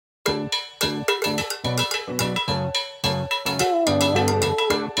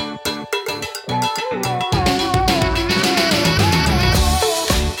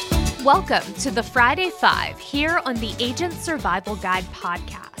Welcome to the Friday Five here on the Agent Survival Guide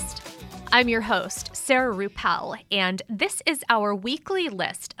podcast. I'm your host, Sarah Ruppel, and this is our weekly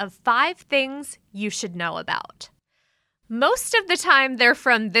list of 5 things you should know about. Most of the time, they're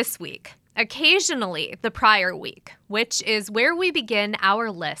from this week, occasionally the prior week, which is where we begin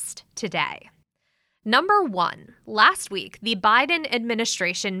our list today. Number 1, last week, the Biden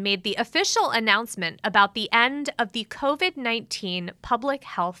administration made the official announcement about the end of the COVID-19 public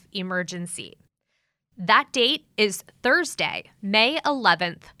health emergency. That date is Thursday, May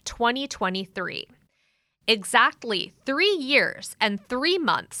 11th, 2023. Exactly 3 years and 3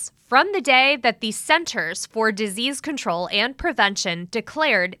 months from the day that the Centers for Disease Control and Prevention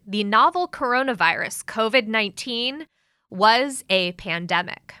declared the novel coronavirus COVID-19 was a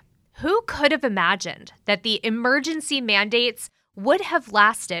pandemic. Who could have imagined that the emergency mandates would have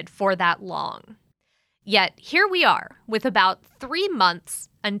lasted for that long? Yet here we are with about 3 months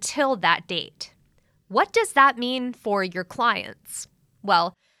until that date. What does that mean for your clients?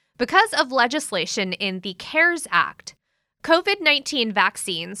 Well, because of legislation in the CARES Act, COVID-19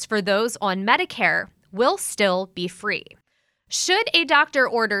 vaccines for those on Medicare will still be free. Should a doctor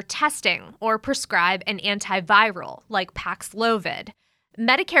order testing or prescribe an antiviral like Paxlovid,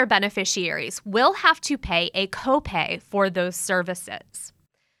 Medicare beneficiaries will have to pay a copay for those services.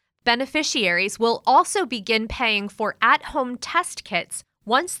 Beneficiaries will also begin paying for at-home test kits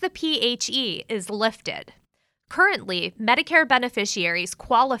once the PHE is lifted. Currently, Medicare beneficiaries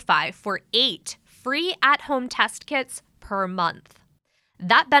qualify for 8 free at-home test kits per month.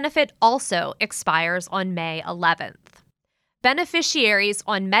 That benefit also expires on May 11th. Beneficiaries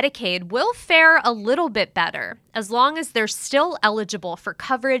on Medicaid will fare a little bit better as long as they're still eligible for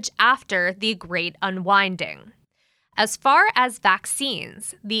coverage after the Great Unwinding. As far as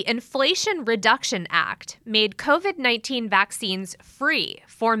vaccines, the Inflation Reduction Act made COVID-19 vaccines free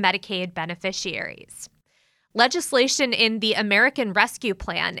for Medicaid beneficiaries. Legislation in the American Rescue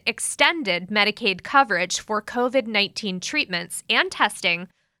Plan extended Medicaid coverage for COVID-19 treatments and testing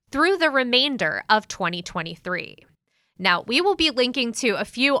through the remainder of 2023. Now, we will be linking to a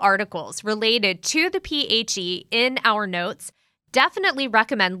few articles related to the PHE in our notes. Definitely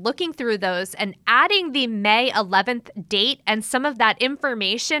recommend looking through those and adding the May 11th date and some of that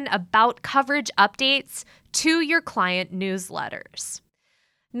information about coverage updates to your client newsletters.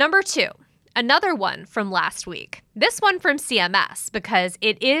 Number 2, another one from last week. This one from CMS because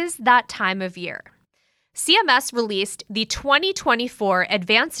it is that time of year. CMS released the 2024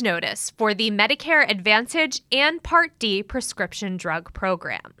 advance notice for the Medicare Advantage and Part D prescription drug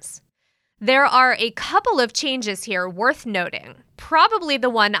programs. There are a couple of changes here worth noting. Probably the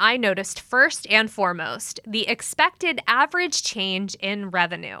one I noticed first and foremost, the expected average change in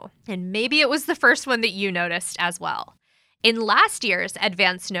revenue. And maybe it was the first one that you noticed as well. In last year's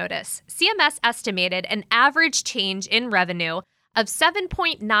advance notice, CMS estimated an average change in revenue of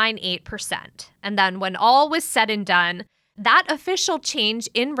 7.98%. And then when all was said and done, that official change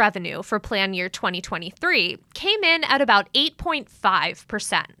in revenue for plan year 2023 came in at about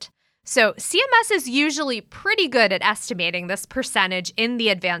 8.5%. So CMS is usually pretty good at estimating this percentage in the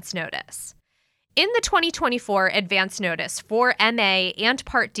advance notice. In the 2024 advance notice for MA and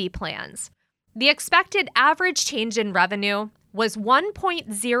Part D plans, the expected average change in revenue was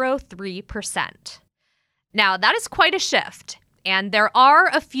 1.03%. Now, that is quite a shift. And there are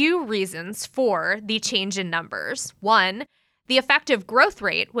a few reasons for the change in numbers. One, the effective growth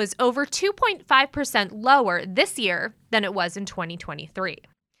rate was over 2.5% lower this year than it was in 2023.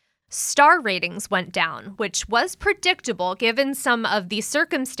 Star ratings went down, which was predictable given some of the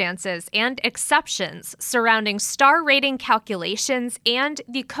circumstances and exceptions surrounding star rating calculations and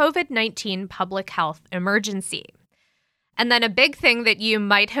the COVID-19 public health emergency. And then a big thing that you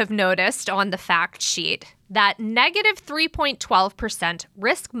might have noticed on the fact sheet, that negative 3.12%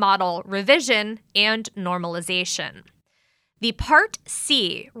 risk model revision and normalization. The Part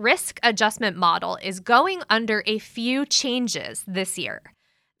C risk adjustment model is going under a few changes this year,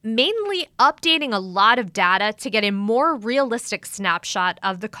 mainly updating a lot of data to get a more realistic snapshot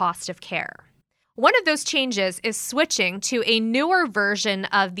of the cost of care. One of those changes is switching to a newer version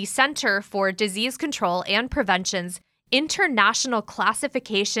of the Center for Disease Control and Prevention's International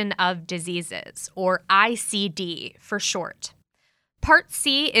Classification of Diseases, or ICD for short. Part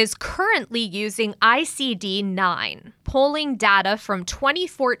C is currently using ICD-9, pulling data from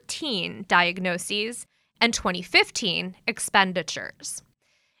 2014 diagnoses and 2015 expenditures.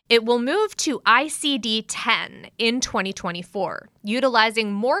 It will move to ICD-10 in 2024,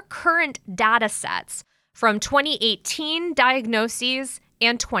 utilizing more current data sets from 2018 diagnoses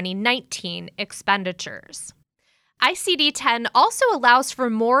and 2019 expenditures. ICD-10 also allows for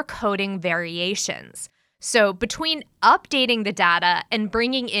more coding variations. So between updating the data and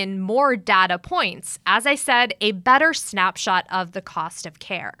bringing in more data points, as I said, a better snapshot of the cost of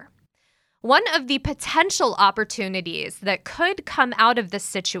care. One of the potential opportunities that could come out of this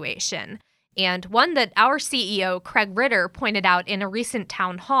situation, and one that our CEO, Craig Ritter, pointed out in a recent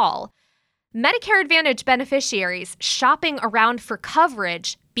town hall, Medicare Advantage beneficiaries shopping around for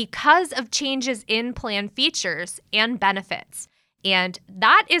coverage because of changes in plan features and benefits. And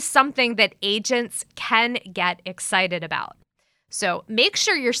that is something that agents can get excited about. So make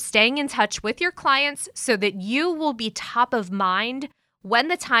sure you're staying in touch with your clients so that you will be top of mind when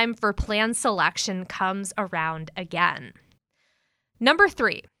the time for plan selection comes around again. Number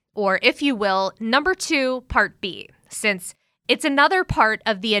 3, or if you will, number 2, Part B, since it's another part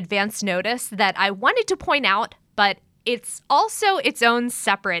of the advance notice that I wanted to point out, but it's also its own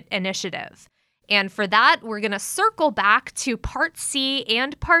separate initiative. And for that, we're going to circle back to Part C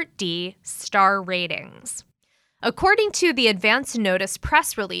and Part D, star ratings. According to the advance notice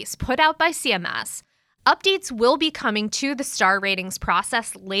press release put out by CMS, updates will be coming to the star ratings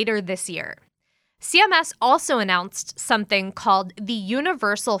process later this year. CMS also announced something called the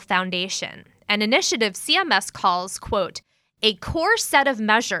Universal Foundation, an initiative CMS calls, quote, a core set of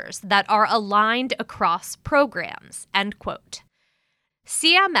measures that are aligned across programs, end quote.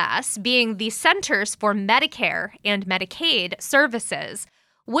 CMS, being the Centers for Medicare and Medicaid Services,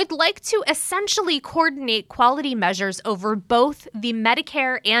 would like to essentially coordinate quality measures over both the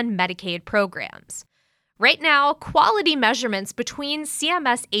Medicare and Medicaid programs. Right now, quality measurements between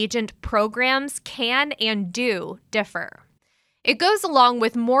CMS agent programs can and do differ. It goes along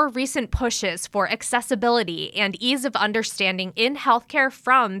with more recent pushes for accessibility and ease of understanding in healthcare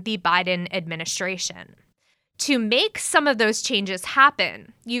from the Biden administration. To make some of those changes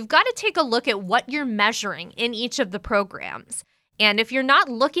happen, you've got to take a look at what you're measuring in each of the programs. And if you're not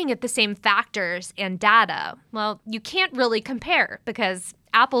looking at the same factors and data, well, you can't really compare because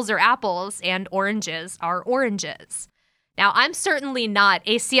apples are apples and oranges are oranges. Now, I'm certainly not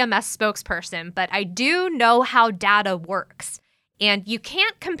a CMS spokesperson, but I do know how data works. And you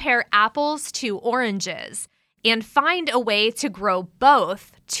can't compare apples to oranges and find a way to grow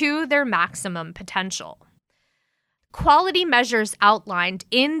both to their maximum potential. Quality measures outlined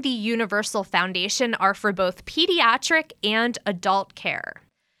in the Universal Foundation are for both pediatric and adult care.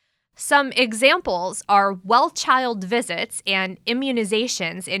 Some examples are well-child visits and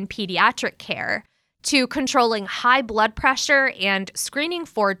immunizations in pediatric care, to controlling high blood pressure and screening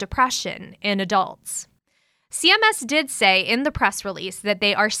for depression in adults. CMS did say in the press release that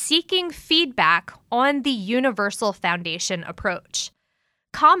they are seeking feedback on the Universal Foundation approach.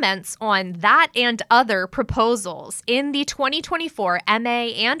 Comments on that and other proposals in the 2024 MA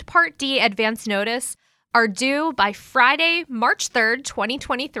and Part D advance notice are due by Friday, March 3rd,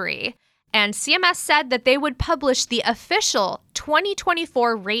 2023, and CMS said that they would publish the official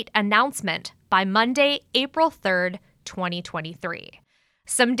 2024 rate announcement by Monday, April 3rd, 2023.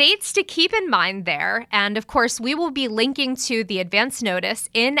 Some dates to keep in mind there, and of course, we will be linking to the advance notice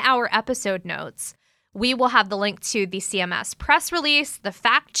in our episode notes. We will have the link to the CMS press release, the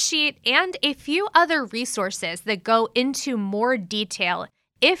fact sheet, and a few other resources that go into more detail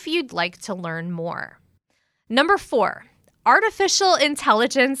if you'd like to learn more. Number 4, artificial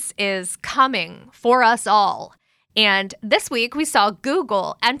intelligence is coming for us all. And this week we saw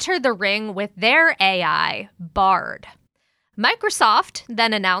Google enter the ring with their AI, Bard. Microsoft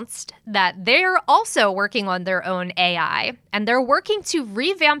then announced that they're also working on their own AI, and they're working to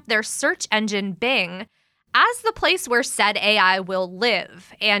revamp their search engine Bing as the place where said AI will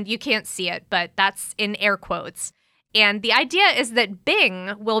live. And you can't see it, but that's in air quotes. And the idea is that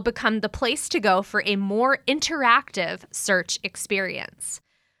Bing will become the place to go for a more interactive search experience.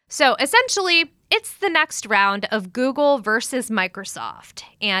 So essentially, it's the next round of Google versus Microsoft.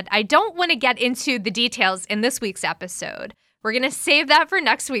 And I don't want to get into the details in this week's episode. We're going to save that for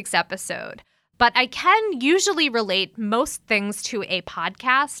next week's episode. But I can usually relate most things to a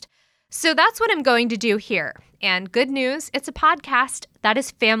podcast. So that's what I'm going to do here. And good news, it's a podcast that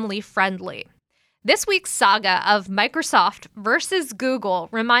is family friendly. This week's saga of Microsoft versus Google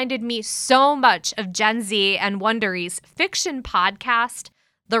reminded me so much of Gen Z and Wondery's fiction podcast,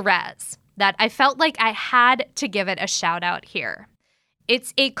 The Res, that I felt like I had to give it a shout out here.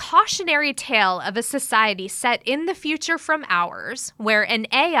 It's a cautionary tale of a society set in the future from ours, where an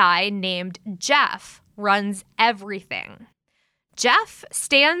AI named Jeff runs everything. Jeff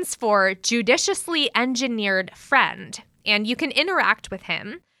stands for Judiciously Engineered Friend, and you can interact with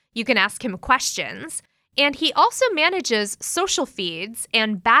him. You can ask him questions, and he also manages social feeds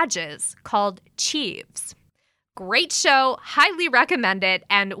and badges called Cheeves. great show, highly recommend it,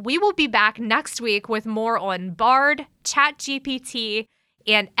 and we will be back next week with more on Bard, ChatGPT,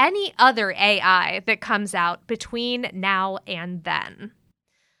 and any other AI that comes out between now and then.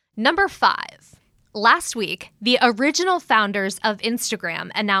 Number 5. Last week, the original founders of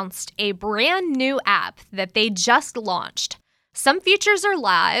Instagram announced a brand new app that they just launched. Some features are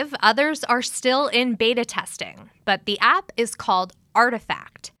live, others are still in beta testing, but the app is called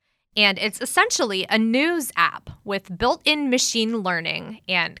Artifact, and it's essentially a news app with built-in machine learning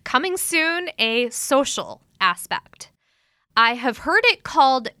and, coming soon, a social aspect. I have heard it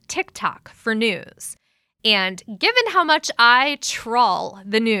called TikTok for news. And given how much I trawl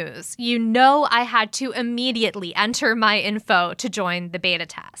the news, you know I had to immediately enter my info to join the beta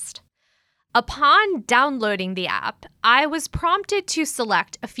test. Upon downloading the app, I was prompted to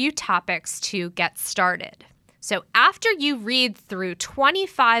select a few topics to get started. So after you read through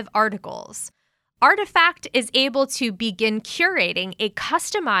 25 articles, Artifact is able to begin curating a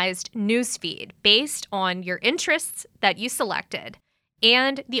customized newsfeed based on your interests that you selected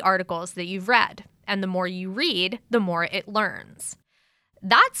and the articles that you've read. And the more you read, the more it learns.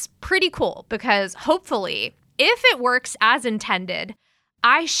 That's pretty cool because hopefully, if it works as intended,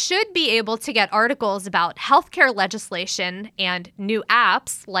 I should be able to get articles about healthcare legislation and new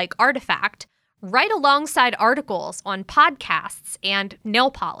apps like Artifact right alongside articles on podcasts and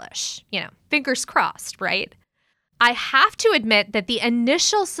nail polish. Fingers crossed, right? I have to admit that the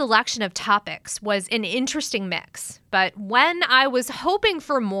initial selection of topics was an interesting mix, but when I was hoping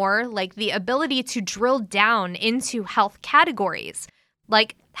for more, like the ability to drill down into health categories,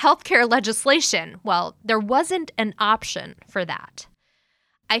 like healthcare legislation, well, there wasn't an option for that.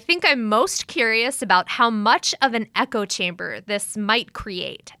 I think I'm most curious about how much of an echo chamber this might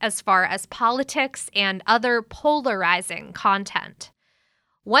create as far as politics and other polarizing content.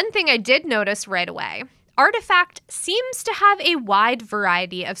 One thing I did notice right away, Artifact seems to have a wide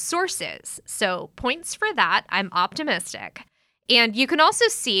variety of sources, so points for that, I'm optimistic. And you can also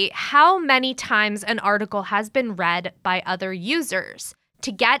see how many times an article has been read by other users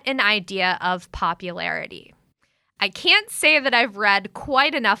to get an idea of popularity. I can't say that I've read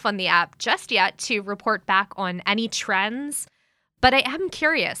quite enough on the app just yet to report back on any trends, but I am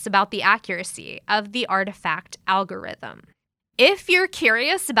curious about the accuracy of the Artifact algorithm. If you're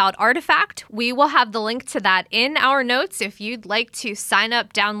curious about Artifact, we will have the link to that in our notes if you'd like to sign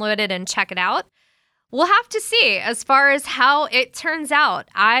up, download it, and check it out. We'll have to see as far as how it turns out.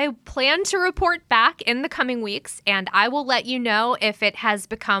 I plan to report back in the coming weeks, and I will let you know if it has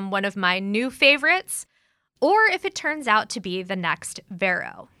become one of my new favorites or if it turns out to be the next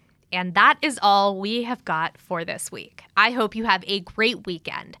Vero. And that is all we have got for this week. I hope you have a great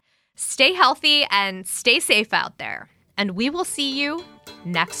weekend. Stay healthy and stay safe out there. And we will see you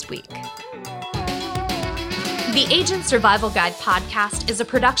next week. The Agent Survival Guide podcast is a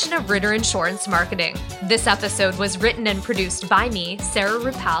production of Ritter Insurance Marketing. This episode was written and produced by me, Sarah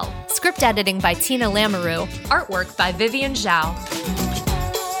Ruppel. Script editing by Tina Lamoureux. Artwork by Vivian Zhao.